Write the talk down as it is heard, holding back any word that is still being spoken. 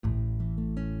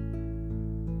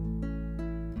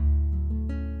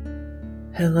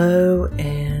Hello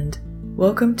and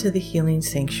welcome to the Healing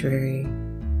Sanctuary.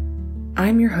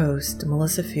 I'm your host,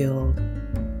 Melissa Field,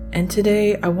 and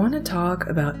today I want to talk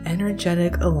about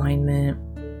energetic alignment,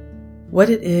 what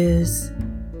it is,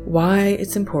 why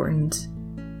it's important,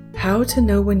 how to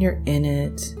know when you're in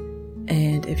it,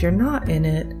 and if you're not in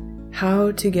it,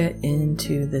 how to get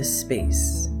into this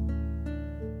space.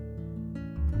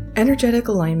 Energetic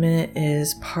alignment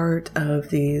is part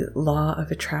of the law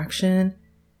of attraction.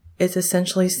 It's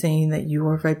essentially saying that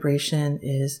your vibration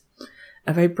is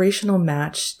a vibrational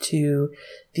match to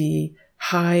the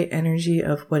high energy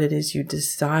of what it is you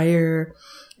desire.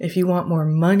 If you want more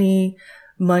money,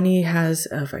 money has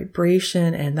a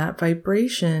vibration, and that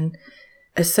vibration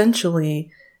essentially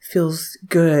feels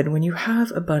good. When you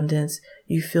have abundance,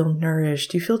 you feel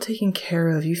nourished, you feel taken care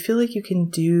of, you feel like you can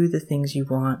do the things you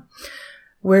want.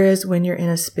 Whereas when you're in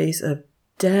a space of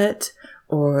debt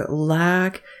or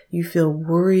lack, you feel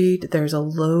worried. There's a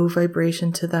low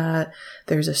vibration to that.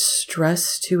 There's a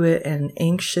stress to it and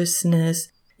anxiousness.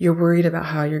 You're worried about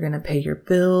how you're going to pay your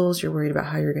bills. You're worried about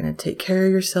how you're going to take care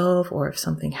of yourself, or if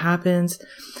something happens,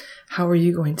 how are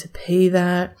you going to pay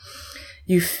that?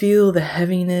 You feel the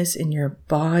heaviness in your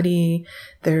body.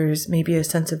 There's maybe a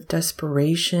sense of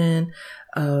desperation,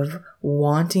 of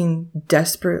wanting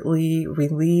desperately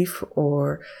relief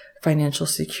or financial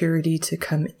security to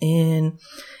come in.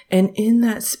 And in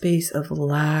that space of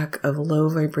lack, of low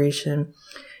vibration,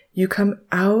 you come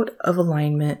out of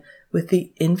alignment with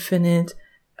the infinite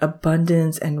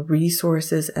abundance and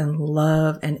resources and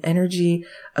love and energy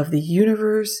of the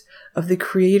universe, of the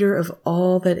creator of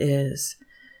all that is.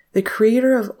 The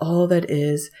creator of all that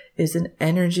is an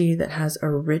energy that has a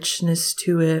richness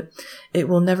to it. It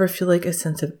will never feel like a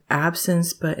sense of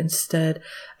absence, but instead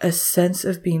a sense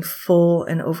of being full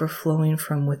and overflowing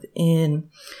from within.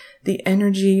 The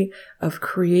energy of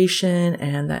creation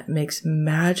and that makes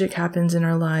magic happens in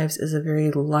our lives is a very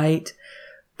light,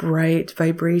 bright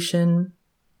vibration.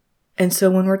 And so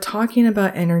when we're talking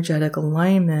about energetic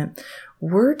alignment,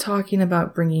 we're talking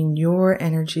about bringing your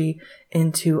energy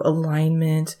into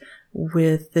alignment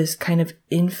with this kind of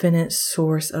infinite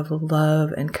source of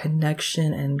love and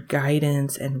connection and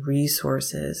guidance and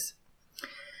resources.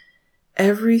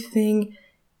 Everything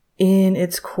in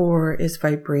its core is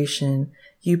vibration.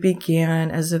 You began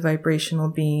as a vibrational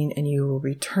being and you will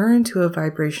return to a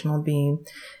vibrational being,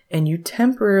 and you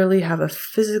temporarily have a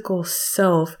physical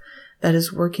self that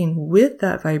is working with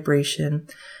that vibration.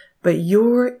 But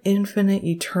your infinite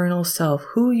eternal self,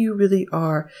 who you really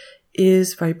are,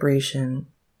 is vibration.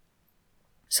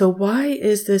 So why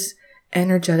is this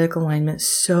energetic alignment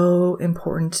so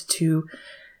important to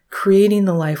creating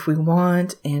the life we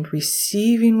want and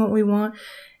receiving what we want?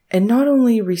 And not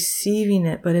only receiving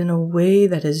it, but in a way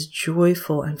that is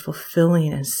joyful and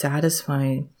fulfilling and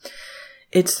satisfying.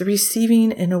 It's the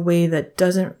receiving in a way that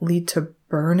doesn't lead to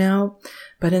burnout,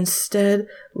 but instead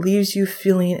leaves you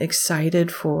feeling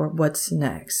excited for what's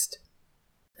next.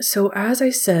 So as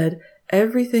I said,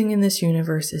 everything in this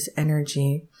universe is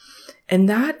energy, and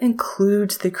that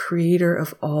includes the creator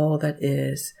of all that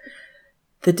is.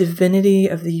 The divinity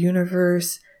of the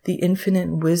universe, the infinite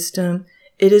wisdom,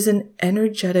 it is an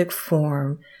energetic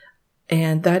form,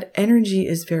 and that energy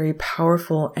is very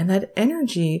powerful, and that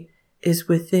energy is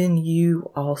within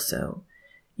you also.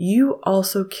 You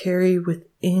also carry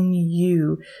within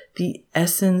you the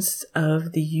essence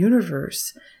of the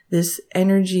universe, this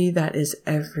energy that is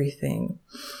everything.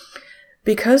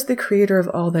 Because the creator of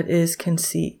all that is can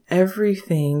see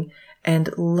everything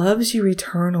and loves you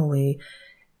eternally,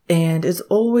 and is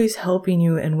always helping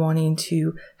you and wanting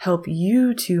to help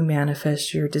you to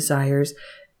manifest your desires,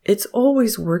 it's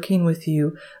always working with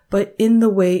you, but in the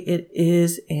way it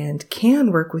is and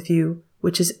can work with you,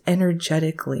 which is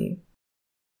energetically.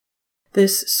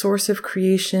 This source of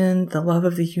creation, the love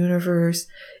of the universe,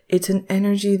 it's an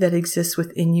energy that exists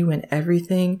within you and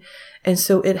everything. And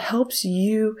so it helps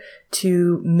you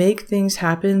to make things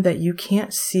happen that you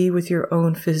can't see with your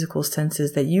own physical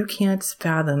senses, that you can't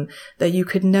fathom, that you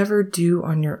could never do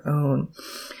on your own.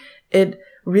 It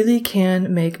really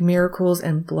can make miracles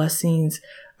and blessings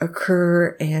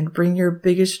occur and bring your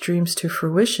biggest dreams to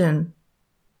fruition.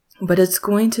 But it's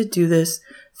going to do this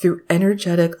through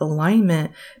energetic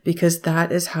alignment, because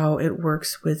that is how it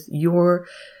works with your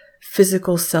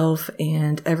physical self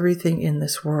and everything in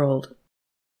this world.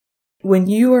 When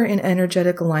you are in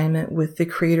energetic alignment with the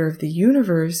creator of the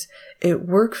universe, it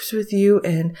works with you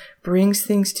and brings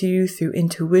things to you through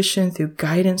intuition, through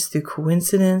guidance, through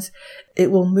coincidence.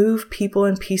 It will move people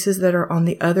and pieces that are on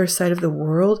the other side of the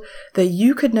world that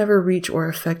you could never reach or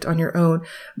affect on your own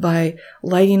by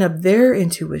lighting up their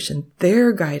intuition,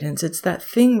 their guidance. It's that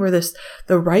thing where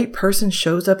the right person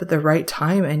shows up at the right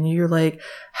time and you're like,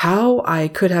 how? I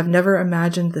could have never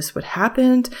imagined this would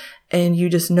happen. And you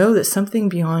just know that something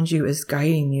beyond you is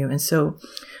guiding you. And so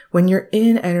when you're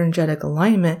in energetic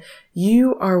alignment,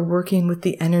 you are working with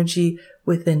the energy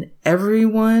within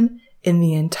everyone in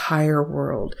the entire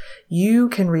world. You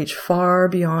can reach far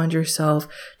beyond yourself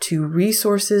to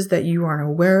resources that you aren't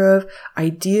aware of,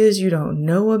 ideas you don't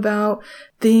know about,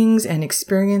 things and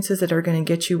experiences that are going to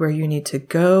get you where you need to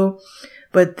go.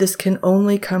 But this can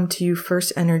only come to you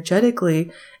first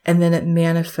energetically, and then it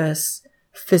manifests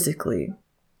physically.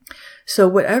 So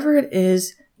whatever it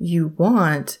is you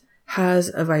want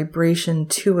has a vibration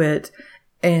to it.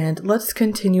 And let's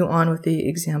continue on with the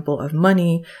example of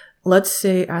money. Let's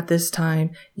say at this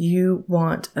time you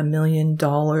want $1 million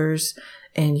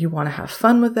and you want to have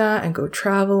fun with that and go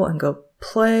travel and go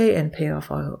play and pay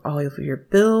off all of your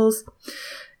bills.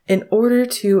 In order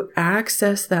to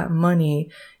access that money,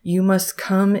 you must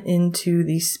come into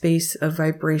the space of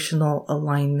vibrational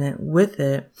alignment with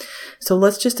it. So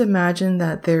let's just imagine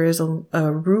that there is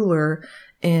a ruler,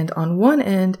 and on one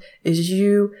end is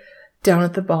you down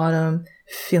at the bottom,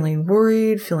 feeling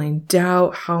worried, feeling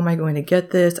doubt. How am I going to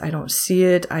get this? I don't see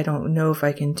it. I don't know if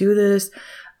I can do this.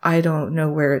 I don't know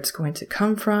where it's going to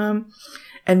come from.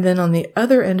 And then on the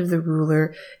other end of the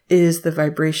ruler is the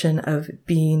vibration of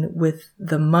being with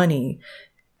the money,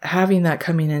 having that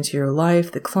coming into your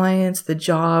life, the clients, the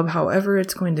job, however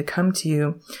it's going to come to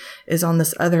you is on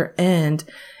this other end.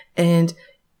 And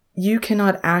you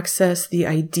cannot access the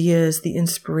ideas, the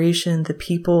inspiration, the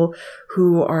people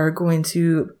who are going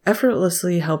to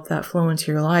effortlessly help that flow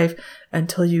into your life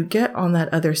until you get on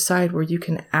that other side where you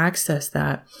can access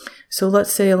that. So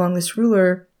let's say along this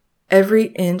ruler, every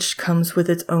inch comes with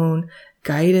its own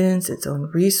guidance, its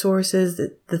own resources,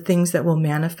 the things that will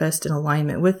manifest in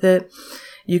alignment with it.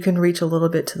 You can reach a little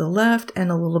bit to the left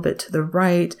and a little bit to the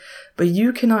right, but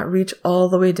you cannot reach all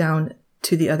the way down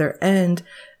to the other end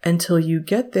until you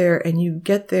get there, and you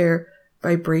get there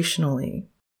vibrationally.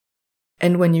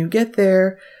 And when you get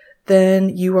there,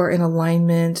 then you are in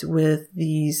alignment with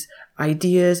these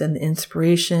ideas and the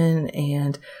inspiration,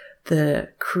 and the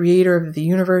creator of the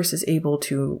universe is able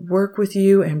to work with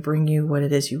you and bring you what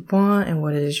it is you want and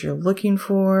what it is you're looking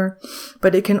for.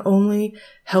 But it can only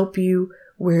help you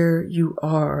where you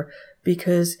are,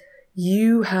 because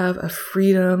you have a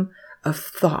freedom of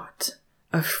thought,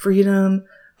 a freedom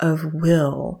of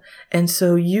will. And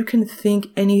so you can think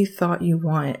any thought you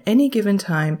want at any given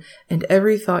time, and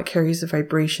every thought carries a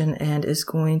vibration and is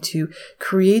going to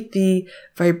create the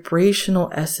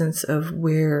vibrational essence of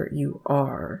where you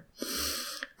are.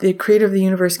 The creator of the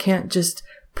universe can't just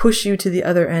push you to the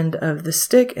other end of the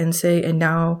stick and say, and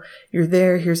now you're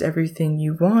there, here's everything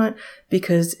you want,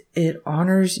 because it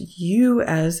honors you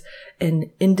as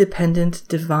an independent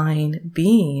divine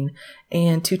being.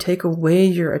 And to take away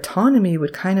your autonomy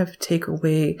would kind of take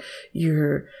away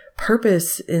your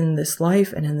purpose in this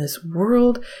life and in this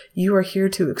world. You are here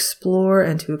to explore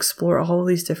and to explore all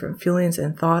these different feelings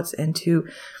and thoughts and to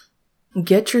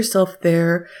get yourself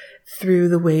there through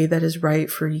the way that is right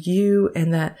for you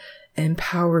and that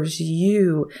empowers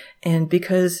you. And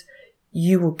because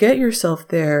you will get yourself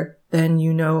there, then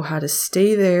you know how to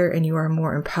stay there, and you are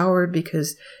more empowered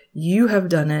because you have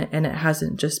done it and it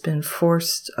hasn't just been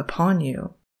forced upon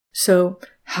you. So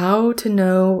how to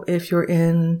know if you're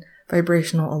in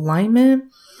vibrational alignment?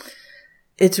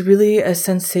 It's really a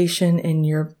sensation in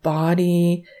your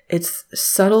body. It's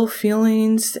subtle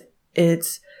feelings.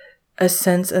 It's a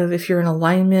sense of, if you're in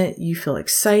alignment, you feel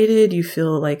excited, you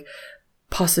feel like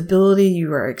possibility,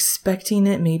 you are expecting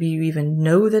it, maybe you even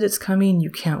know that it's coming,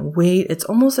 you can't wait. It's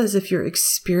almost as if you're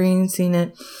experiencing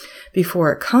it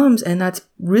before it comes, and that's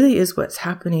really is what's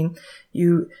happening.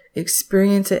 You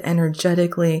experience it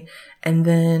energetically, and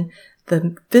then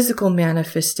the physical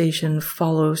manifestation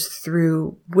follows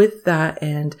through with that,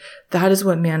 and that is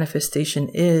what manifestation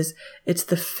is. It's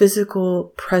the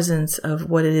physical presence of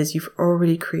what it is you've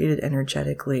already created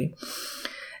energetically.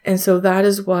 And so that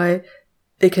is why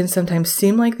it can sometimes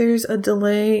seem like there's a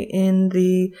delay in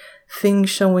the thing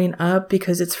showing up,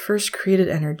 because it's first created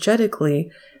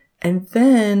energetically, and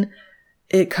then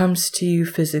it comes to you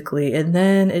physically, and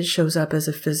then it shows up as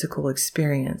a physical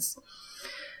experience.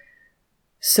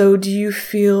 So do you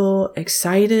feel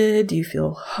excited? Do you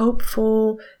feel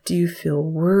hopeful? Do you feel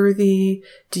worthy?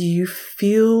 Do you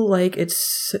feel like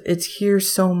it's here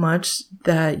so much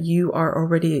that you are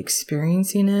already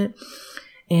experiencing it?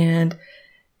 And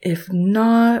if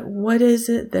not, what is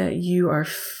it that you are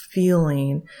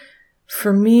feeling?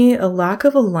 For me, a lack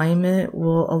of alignment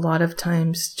will a lot of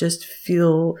times just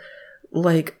feel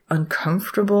like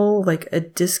uncomfortable, like a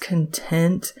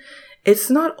discontent.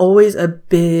 It's not always a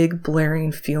big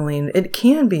blaring feeling. It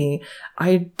can be.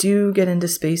 I do get into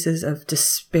spaces of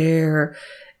despair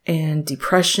and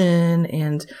depression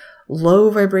and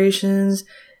low vibrations.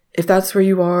 If that's where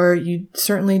you are, you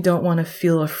certainly don't want to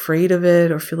feel afraid of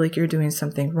it or feel like you're doing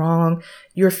something wrong.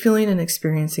 You're feeling and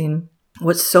experiencing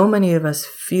what so many of us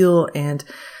feel and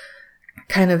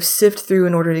kind of sift through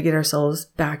in order to get ourselves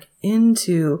back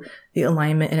into the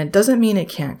alignment. And it doesn't mean it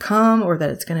can't come or that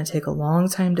it's going to take a long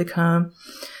time to come.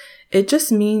 It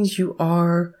just means you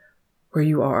are where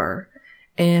you are.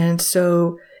 And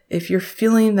so if you're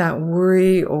feeling that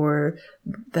worry or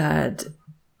that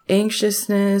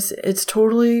anxiousness, it's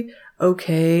totally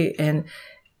okay. And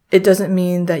it doesn't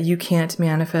mean that you can't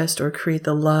manifest or create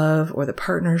the love or the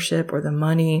partnership or the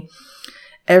money.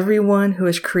 Everyone who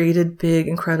has created big,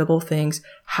 incredible things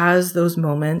has those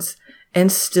moments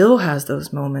and still has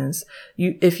those moments.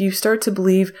 If you start to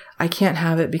believe, I can't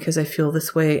have it because I feel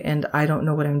this way and I don't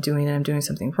know what I'm doing and I'm doing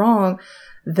something wrong,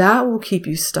 that will keep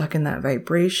you stuck in that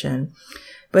vibration.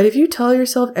 But if you tell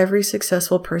yourself every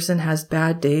successful person has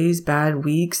bad days, bad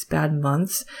weeks, bad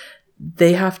months,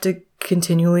 they have to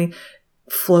continually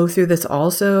flow through this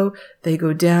also. They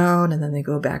go down and then they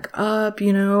go back up,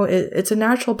 it's a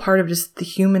natural part of just the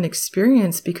human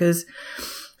experience because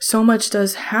so much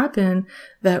does happen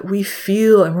that we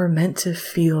feel and we're meant to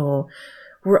feel.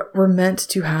 We're meant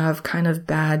to have kind of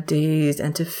bad days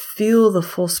and to feel the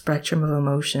full spectrum of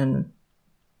emotion.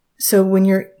 So when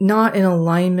you're not in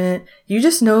alignment, you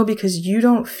just know because you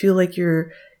don't feel like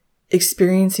you're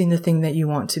experiencing the thing that you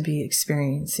want to be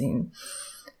experiencing.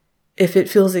 If it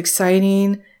feels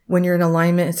exciting, when you're in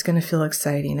alignment, it's going to feel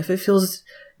exciting. If it feels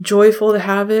joyful to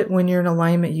have it, when you're in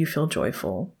alignment, you feel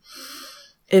joyful.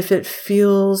 If it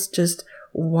feels just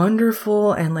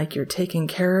wonderful and like you're taken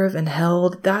care of and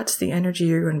held, that's the energy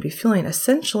you're going to be feeling.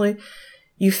 Essentially,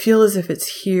 you feel as if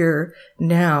it's here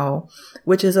now,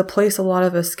 which is a place a lot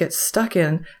of us get stuck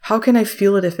in. How can I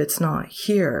feel it if it's not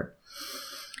here?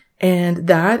 And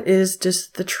that is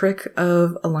just the trick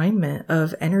of alignment,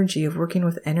 of energy, of working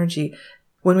with energy.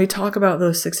 When we talk about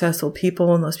those successful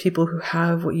people and those people who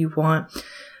have what you want,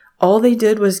 all they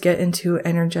did was get into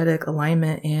energetic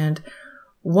alignment. And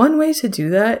one way to do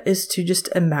that is to just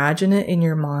imagine it in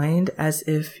your mind as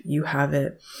if you have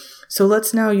it. So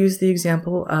let's now use the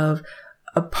example of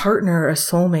a partner, a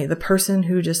soulmate, the person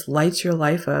who just lights your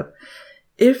life up.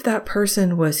 If that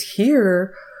person was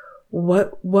here,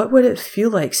 what would it feel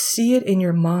like? See it in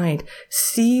your mind.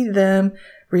 See them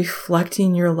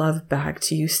reflecting your love back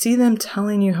to you. See them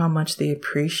telling you how much they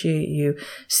appreciate you.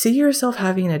 See yourself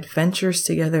having adventures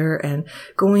together and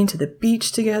going to the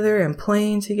beach together and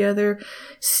playing together.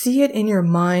 See it in your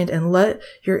mind and let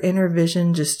your inner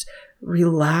vision just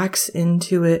relax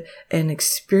into it and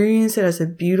experience it as a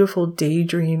beautiful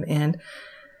daydream. And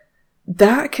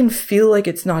that can feel like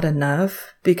it's not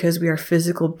enough because we are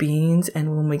physical beings.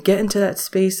 And when we get into that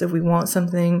space of we want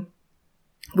something,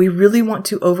 we really want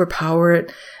to overpower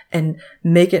it and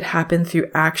make it happen through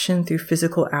action, through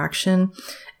physical action.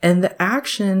 And the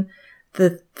action,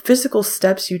 the physical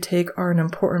steps you take are an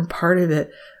important part of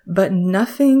it, but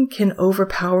nothing can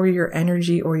overpower your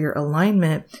energy or your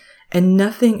alignment. And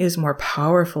nothing is more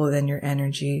powerful than your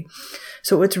energy.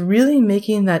 So it's really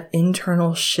making that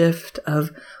internal shift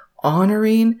of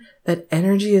honoring that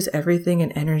energy is everything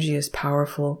and energy is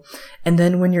powerful. And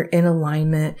then when you're in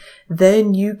alignment,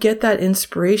 then you get that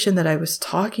inspiration that I was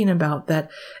talking about.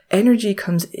 That energy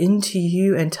comes into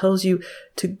you and tells you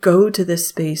to go to this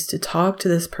space, to talk to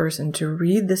this person, to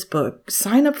read this book,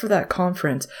 sign up for that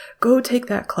conference, go take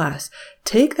that class,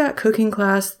 take that cooking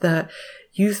class that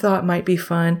you thought might be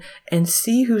fun, and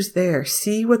see who's there.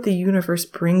 See what the universe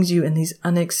brings you in these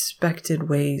unexpected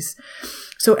ways.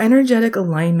 So energetic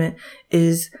alignment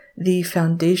is the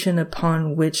foundation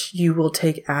upon which you will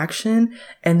take action,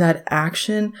 and that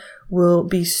action will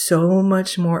be so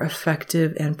much more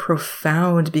effective and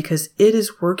profound because it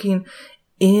is working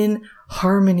in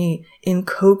harmony, in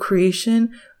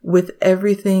co-creation with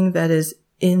everything that is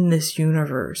in this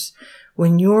universe.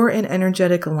 When you're in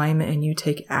energetic alignment and you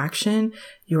take action,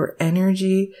 your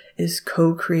energy is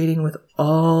co-creating with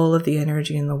all of the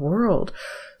energy in the world.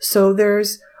 So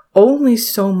there's only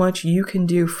so much you can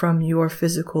do from your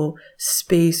physical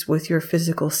space with your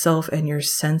physical self and your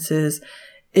senses.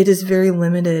 It is very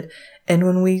limited. And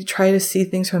when we try to see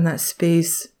things from that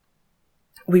space,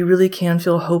 we really can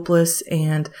feel hopeless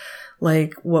and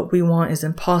like what we want is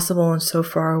impossible and so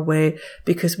far away,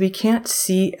 because we can't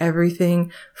see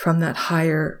everything from that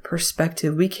higher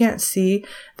perspective. We can't see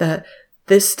that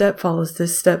this step follows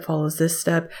this step follows this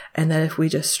step, and that if we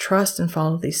just trust and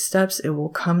follow these steps, it will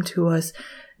come to us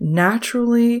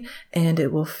naturally, and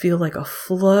it will feel like a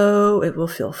flow. It will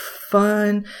feel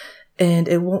fun, and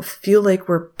it won't feel like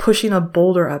we're pushing a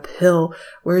boulder uphill.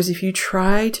 Whereas if you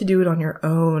try to do it on your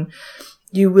own,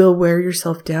 you will wear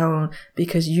yourself down,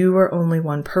 because you are only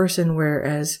one person,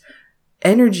 whereas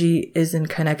energy is in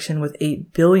connection with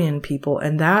 8 billion people.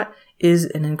 And that is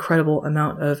an incredible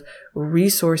amount of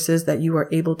resources that you are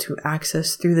able to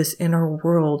access through this inner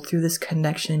world, through this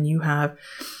connection you have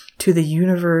to the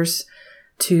universe,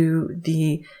 to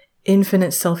the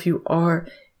infinite self you are.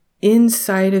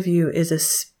 Inside of you is a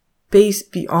space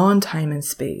beyond time and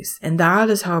space. And that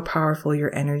is how powerful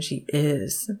your energy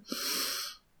is.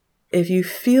 If you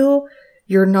feel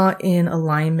you're not in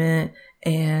alignment,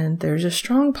 and there's a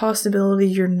strong possibility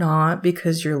you're not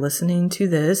because you're listening to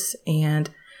this, and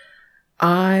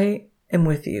I am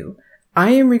with you.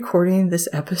 I am recording this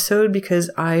episode because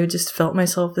I just felt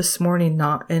myself this morning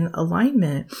not in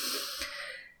alignment.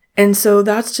 And so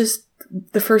that's just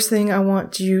the first thing I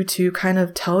want you to kind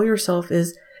of tell yourself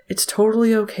is it's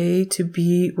totally okay to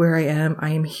be where I am.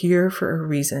 I am here for a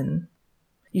reason.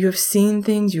 You have seen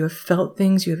things, you have felt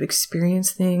things, you have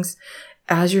experienced things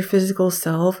as your physical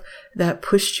self that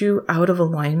pushed you out of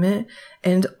alignment,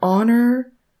 and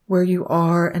honor where you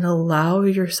are and allow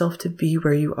yourself to be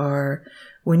where you are.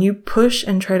 When you push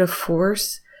and try to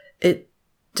force, it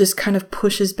just kind of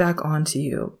pushes back onto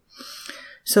you.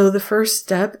 So the first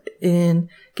step in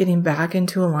getting back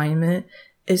into alignment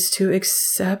is to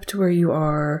accept where you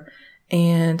are.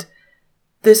 And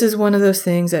this is one of those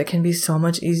things that can be so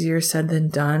much easier said than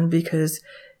done, because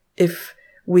if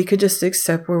we could just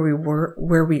accept where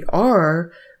we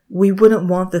are, we wouldn't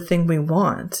want the thing we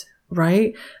want,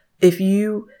 right? If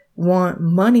you want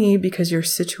money because your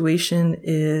situation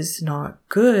is not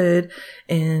good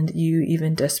and you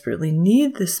even desperately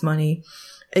need this money,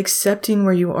 accepting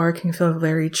where you are can feel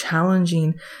very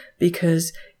challenging,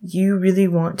 because you really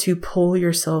want to pull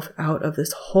yourself out of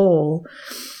this hole.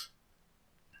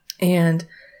 And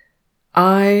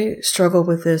I struggle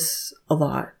with this a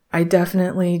lot. I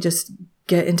definitely just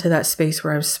get into that space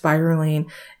where I'm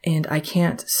spiraling and I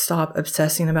can't stop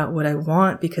obsessing about what I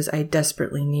want because I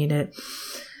desperately need it.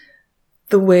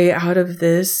 The way out of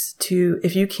this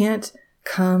if you can't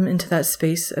come into that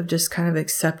space of just kind of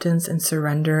acceptance and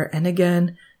surrender, and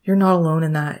again, you're not alone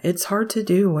in that. It's hard to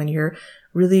do when you're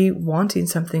really wanting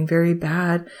something very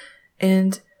bad,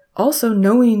 and also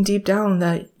knowing deep down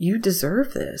that you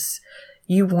deserve this.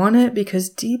 You want it because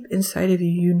deep inside of you,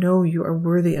 you know you are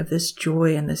worthy of this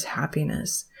joy and this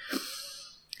happiness.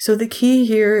 So the key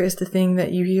here is the thing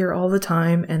that you hear all the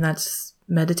time, and that's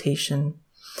meditation.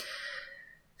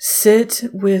 Sit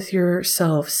with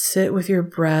yourself, sit with your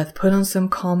breath, put on some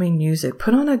calming music,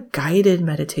 put on a guided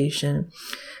meditation,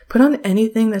 put on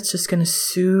anything that's just going to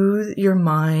soothe your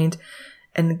mind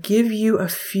and give you a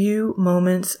few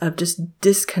moments of just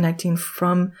disconnecting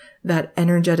from that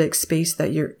energetic space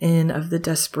that you're in, of the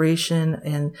desperation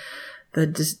and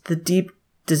the deep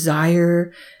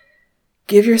desire.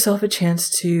 Give yourself a chance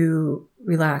to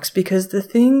relax, because the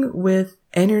thing with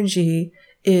energy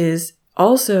is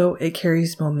also it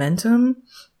carries momentum.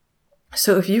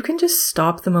 So if you can just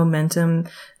stop the momentum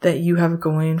that you have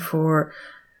going for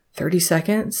 30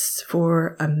 seconds,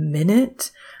 for a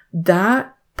minute,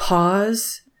 that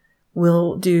pause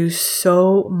will do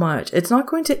so much. It's not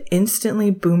going to instantly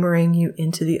boomerang you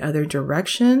into the other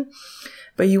direction,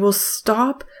 but you will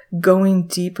stop going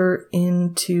deeper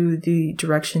into the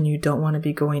direction you don't want to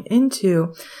be going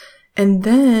into. And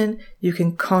then you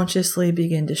can consciously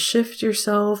begin to shift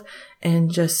yourself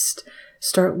and just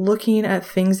start looking at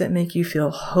things that make you feel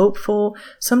hopeful.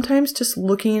 Sometimes just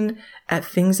looking at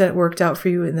things that worked out for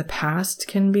you in the past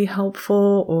can be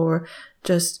helpful, or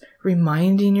just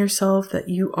reminding yourself that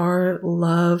you are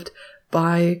loved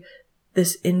by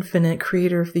this infinite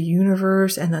creator of the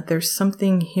universe, and that there's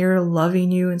something here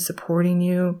loving you and supporting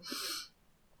you.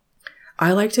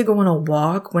 I like to go on a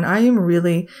walk when I am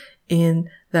really in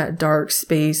that dark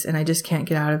space and I just can't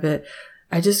get out of it.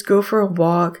 I just go for a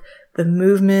walk. The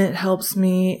movement helps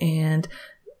me, and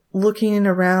looking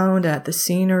around at the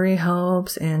scenery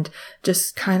helps and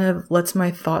just kind of lets my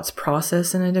thoughts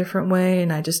process in a different way.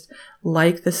 And I just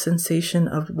like the sensation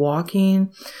of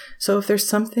walking. So if there's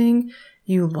something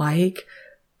you like,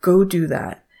 go do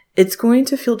that. It's going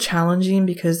to feel challenging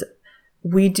because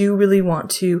we do really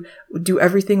want to do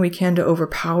everything we can to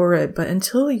overpower it. But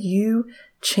until you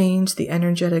change the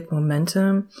energetic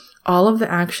momentum, all of the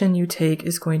action you take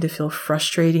is going to feel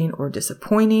frustrating or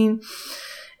disappointing.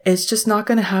 It's just not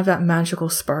going to have that magical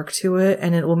spark to it,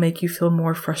 and it will make you feel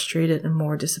more frustrated and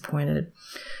more disappointed.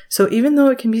 So even though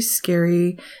it can be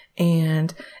scary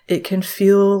and it can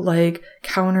feel like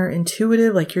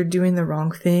counterintuitive, like you're doing the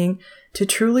wrong thing, to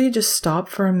truly just stop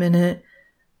for a minute,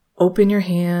 open your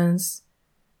hands,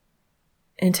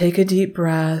 and take a deep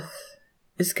breath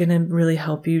is going to really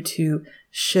help you to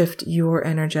shift your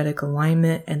energetic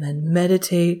alignment, and then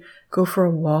meditate, go for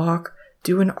a walk,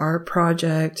 do an art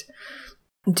project,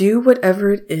 do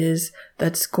whatever it is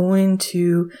that's going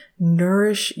to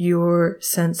nourish your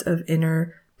sense of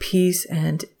inner peace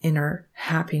and inner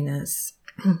happiness.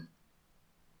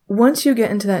 Once you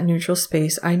get into that neutral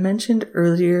space, I mentioned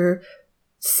earlier,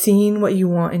 seeing what you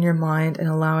want in your mind and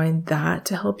allowing that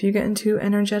to help you get into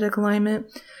energetic alignment.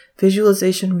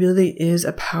 Visualization really is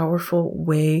a powerful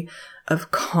way of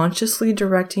consciously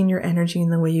directing your energy in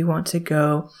the way you want to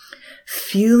go,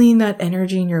 feeling that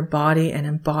energy in your body and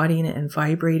embodying it and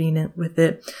vibrating it with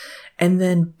it, and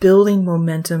then building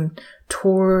momentum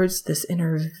towards this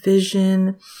inner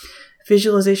vision.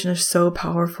 Visualization is so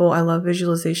powerful. I love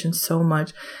visualization so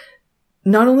much.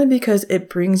 Not only because it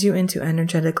brings you into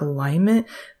energetic alignment,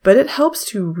 but it helps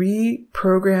to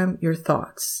reprogram your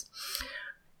thoughts.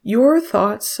 Your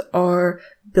thoughts are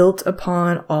built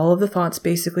upon all of the thoughts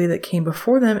basically that came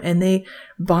before them, and they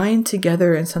bind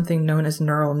together in something known as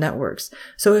neural networks.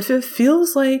 So if it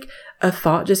feels like a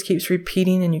thought just keeps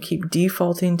repeating and you keep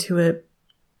defaulting to it,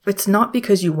 it's not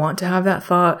because you want to have that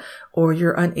thought or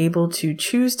you're unable to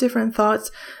choose different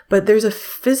thoughts, but there's a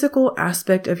physical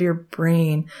aspect of your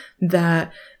brain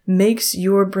that makes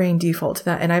your brain default to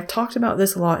that. And I've talked about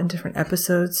this a lot in different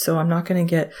episodes, so I'm not going to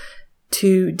get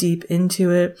too deep into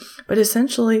it. But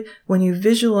essentially, when you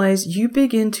visualize, you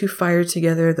begin to fire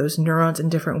together those neurons in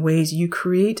different ways. You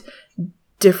create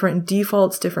different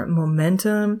defaults, different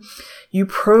momentum. You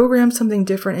program something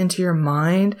different into your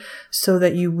mind so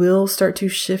that you will start to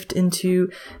shift into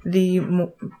the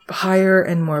higher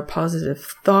and more positive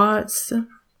thoughts.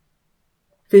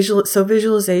 So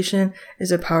visualization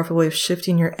is a powerful way of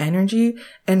shifting your energy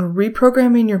and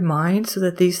reprogramming your mind so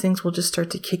that these things will just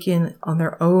start to kick in on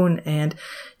their own, and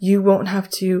you won't have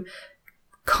to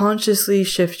consciously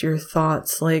shift your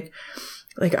thoughts. Like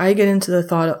I get into the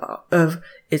thought of,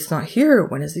 it's not here.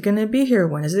 When is it going to be here?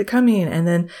 When is it coming? And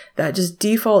then that just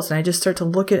defaults, and I just start to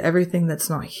look at everything that's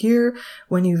not here.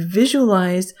 When you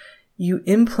visualize, you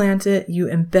implant it, you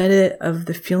embed it of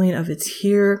the feeling of it's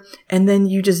here, and then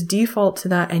you just default to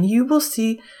that, and you will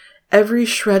see every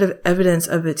shred of evidence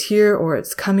of it's here or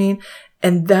it's coming.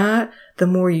 And that, the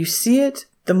more you see it,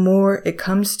 the more it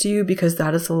comes to you, because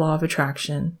that is the law of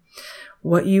attraction.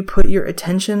 What you put your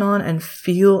attention on and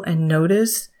feel and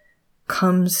notice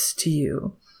comes to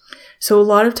you. So a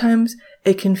lot of times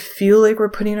it can feel like we're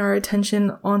putting our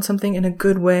attention on something in a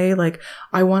good way, like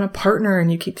I want a partner,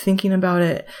 and you keep thinking about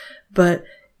it, but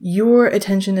your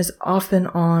attention is often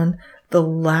on the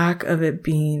lack of it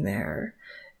being there.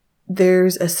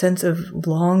 There's a sense of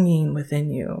longing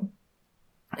within you.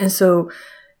 And so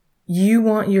you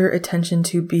want your attention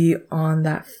to be on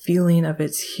that feeling of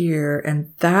it's here,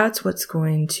 and that's what's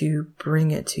going to bring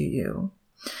it to you.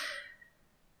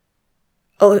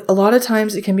 A lot of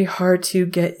times it can be hard to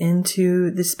get into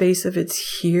the space of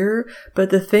it's here, but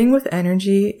the thing with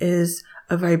energy is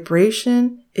a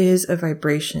vibration is a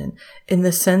vibration, in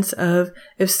the sense of,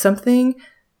 if something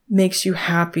makes you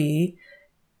happy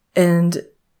and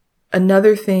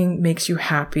another thing makes you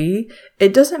happy,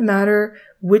 it doesn't matter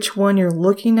which one you're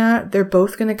looking at, they're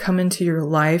both going to come into your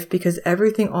life, because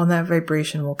everything on that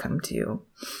vibration will come to you.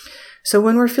 So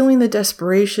when we're feeling the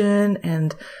desperation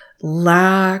and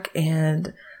lack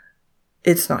and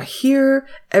it's not here,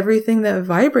 everything that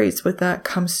vibrates with that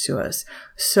comes to us.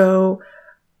 So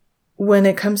when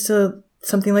it comes to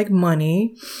something like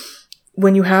money,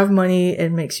 when you have money,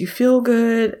 it makes you feel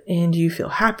good and you feel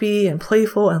happy and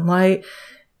playful and light.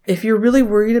 If you're really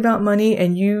worried about money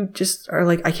and you just are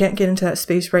like, I can't get into that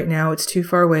space right now, it's too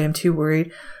far away, I'm too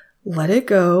worried, let it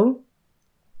go.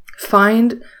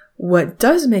 Find what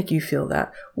does make you feel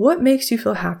that. What makes you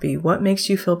feel happy? What makes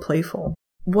you feel playful?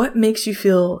 What makes you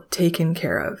feel taken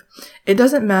care of? It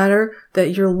doesn't matter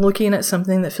that you're looking at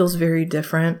something that feels very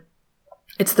different.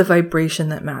 It's the vibration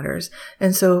that matters.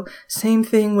 And so same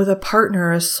thing with a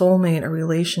partner, a soulmate, a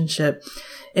relationship.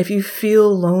 If you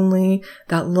feel lonely,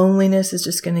 that loneliness is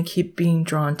just going to keep being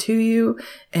drawn to you.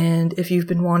 And if you've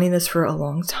been wanting this for a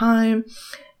long time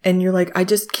and you're like, I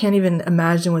just can't even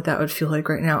imagine what that would feel like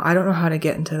right now. I don't know how to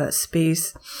get into that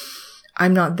space.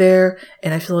 I'm not there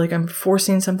and I feel like I'm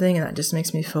forcing something and that just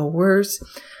makes me feel worse.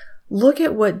 Look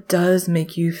at what does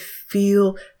make you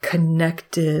feel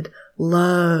connected,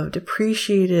 loved,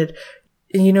 appreciated.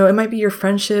 You know, it might be your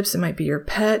friendships, it might be your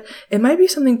pet, it might be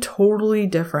something totally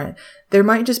different. There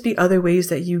might just be other ways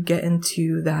that you get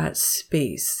into that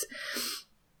space.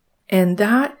 And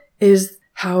that is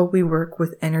how we work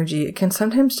with energy. It can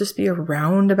sometimes just be a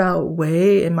roundabout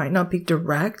way. It might not be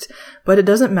direct, but it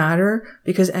doesn't matter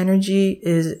because energy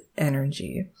is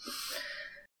energy.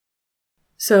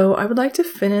 So I would like to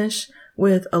finish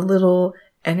with a little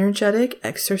energetic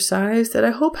exercise that I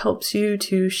hope helps you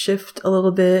to shift a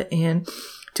little bit and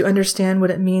to understand what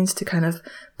it means to kind of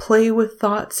play with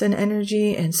thoughts and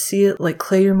energy and see it like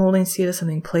clay you're molding, see it as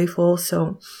something playful.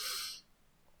 So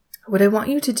what I want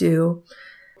you to do,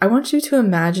 I want you to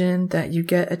imagine that you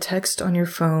get a text on your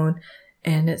phone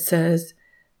and it says,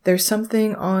 there's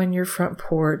something on your front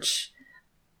porch.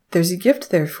 There's a gift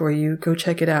there for you. Go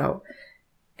check it out.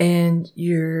 And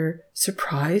you're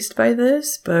surprised by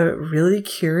this, but really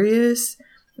curious.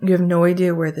 You have no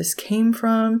idea where this came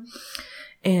from.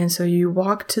 And so you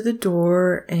walk to the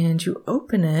door and you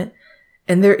open it.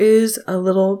 And there is a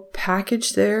little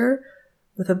package there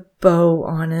with a bow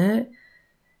on it.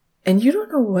 And you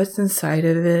don't know what's inside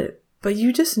of it, but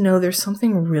you just know there's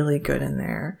something really good in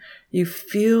there. You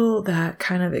feel that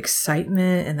kind of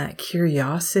excitement and that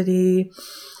curiosity.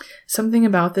 Something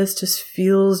about this just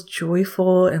feels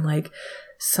joyful and like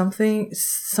something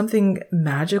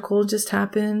magical just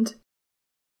happened.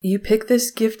 You pick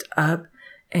this gift up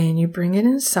and you bring it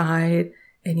inside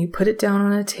and you put it down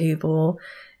on a table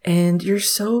and you're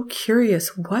so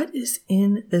curious, what is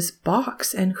in this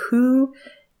box and who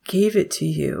gave it to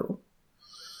you?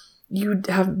 You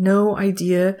have no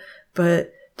idea,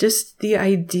 but just the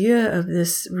idea of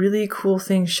this really cool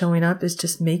thing showing up is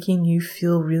just making you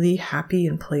feel really happy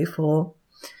and playful.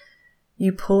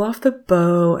 You pull off the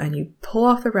bow and you pull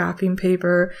off the wrapping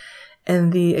paper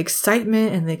and the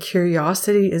excitement and the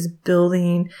curiosity is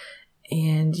building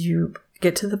and you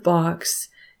get to the box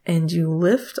and you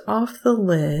lift off the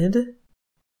lid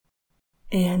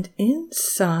and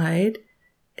inside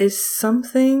is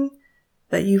something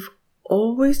that you've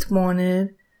always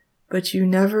wanted but you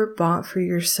never bought for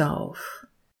yourself.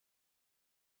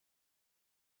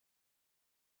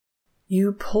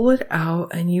 You pull it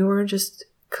out and you are just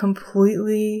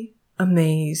completely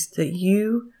amazed that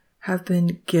you have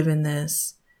been given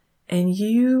this and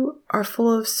you are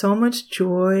full of so much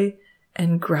joy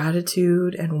and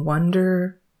gratitude and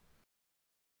wonder.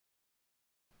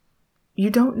 You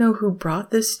don't know who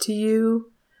brought this to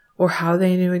you or how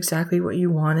they knew exactly what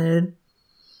you wanted.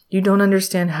 You don't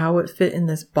understand how it fit in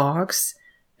this box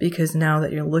because now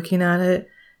that you're looking at it,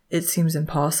 it seems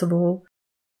impossible.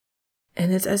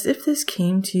 And it's as if this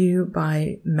came to you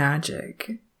by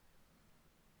magic.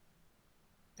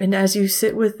 And as you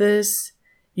sit with this,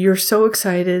 you're so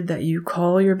excited that you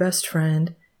call your best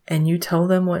friend and you tell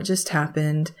them what just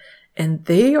happened. And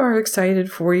they are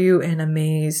excited for you and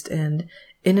amazed and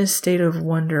in a state of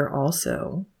wonder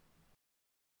also.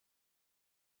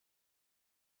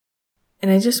 And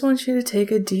I just want you to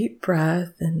take a deep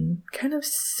breath and kind of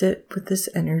sit with this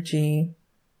energy.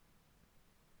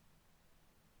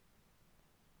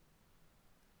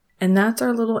 And that's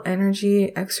our little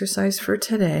energy exercise for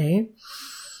today.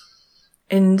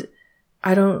 And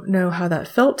I don't know how that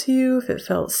felt to you, if it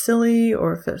felt silly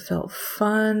or if it felt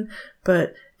fun,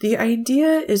 but the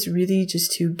idea is really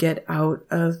just to get out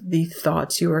of the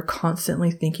thoughts you are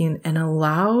constantly thinking and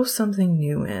allow something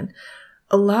new in.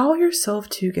 Allow yourself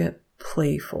to get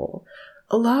playful.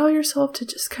 Allow yourself to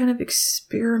just kind of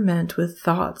experiment with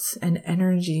thoughts and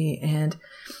energy and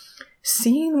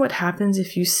seeing what happens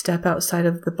if you step outside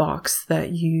of the box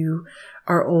that you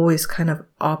are always kind of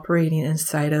operating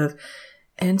inside of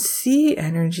and see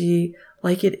energy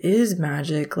like it is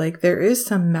magic, like there is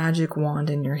some magic wand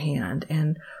in your hand.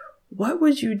 And what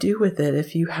would you do with it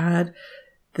if you had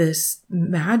this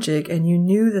magic and you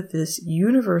knew that this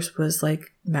universe was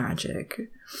like magic?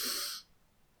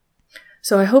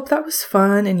 So I hope that was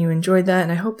fun and you enjoyed that.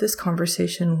 And I hope this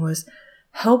conversation was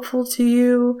helpful to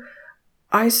you.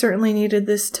 I certainly needed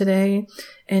this today.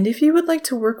 And if you would like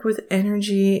to work with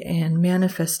energy and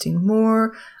manifesting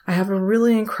more, I have a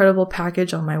really incredible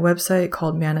package on my website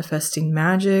called Manifesting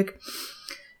Magic.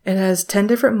 It has 10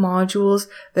 different modules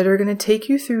that are going to take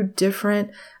you through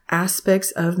different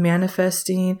aspects of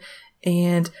manifesting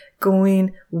and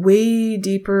going way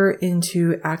deeper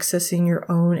into accessing your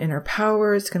own inner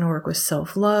power. It's going to work with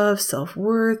self-love,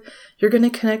 self-worth. You're going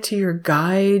to connect to your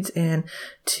guides and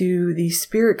to the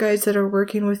spirit guides that are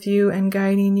working with you and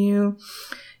guiding you.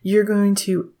 You're going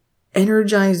to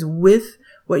energize with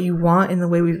what you want in the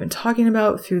way we've been talking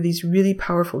about through these really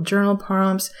powerful journal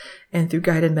prompts and through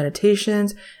guided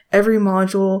meditations. Every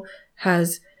module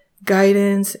has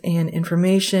guidance and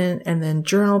information, and then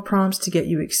journal prompts to get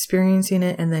you experiencing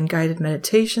it, and then guided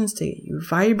meditations to get you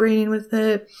vibrating with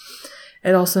it.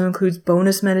 It also includes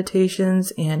bonus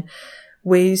meditations and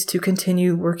ways to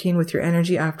continue working with your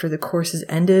energy after the course is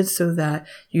ended, so that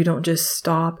you don't just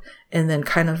stop and then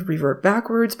kind of revert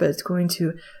backwards, but it's going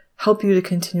to help you to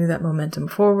continue that momentum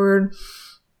forward.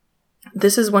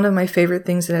 This is one of my favorite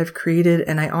things that I've created,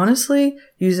 and I honestly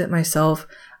use it myself.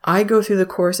 I go through the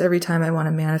course every time I want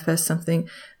to manifest something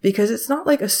because it's not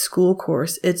like a school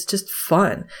course. It's just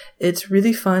fun. It's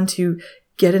really fun to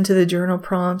get into the journal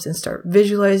prompts and start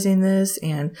visualizing this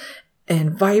and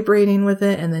vibrating with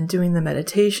it, and then doing the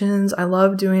meditations. I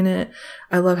love doing it.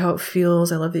 I love how it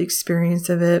feels. I love the experience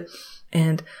of it.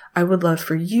 And I would love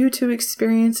for you to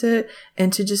experience it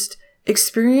and to just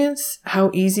experience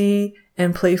how easy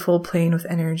and playful playing with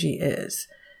energy is.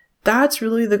 That's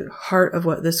really the heart of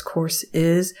what this course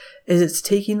is it's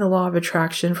taking the law of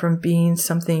attraction from being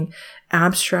something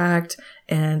abstract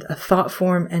and a thought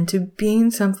form, and to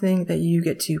being something that you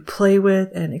get to play with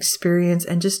and experience,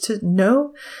 and just to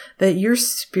know that your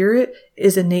spirit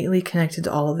is innately connected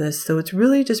to all of this. So it's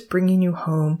really just bringing you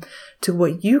home to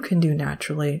what you can do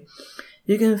naturally.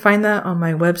 You can find that on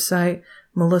my website,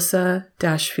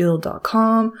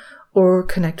 melissa-field.com, or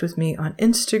connect with me on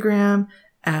Instagram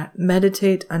at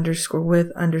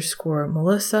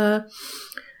meditate_with_Melissa,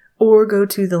 or go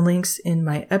to the links in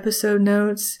my episode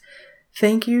notes.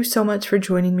 Thank you so much for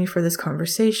joining me for this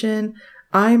conversation.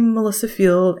 I'm Melissa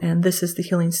Field, and this is the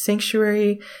Healing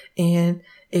Sanctuary. And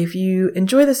if you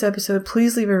enjoy this episode,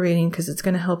 please leave a rating, because it's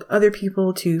going to help other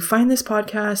people to find this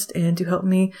podcast and to help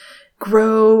me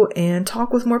grow and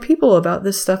talk with more people about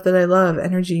this stuff that I love,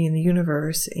 energy in the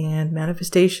universe and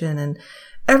manifestation and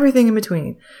everything in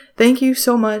between. Thank you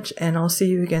so much, and I'll see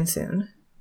you again soon.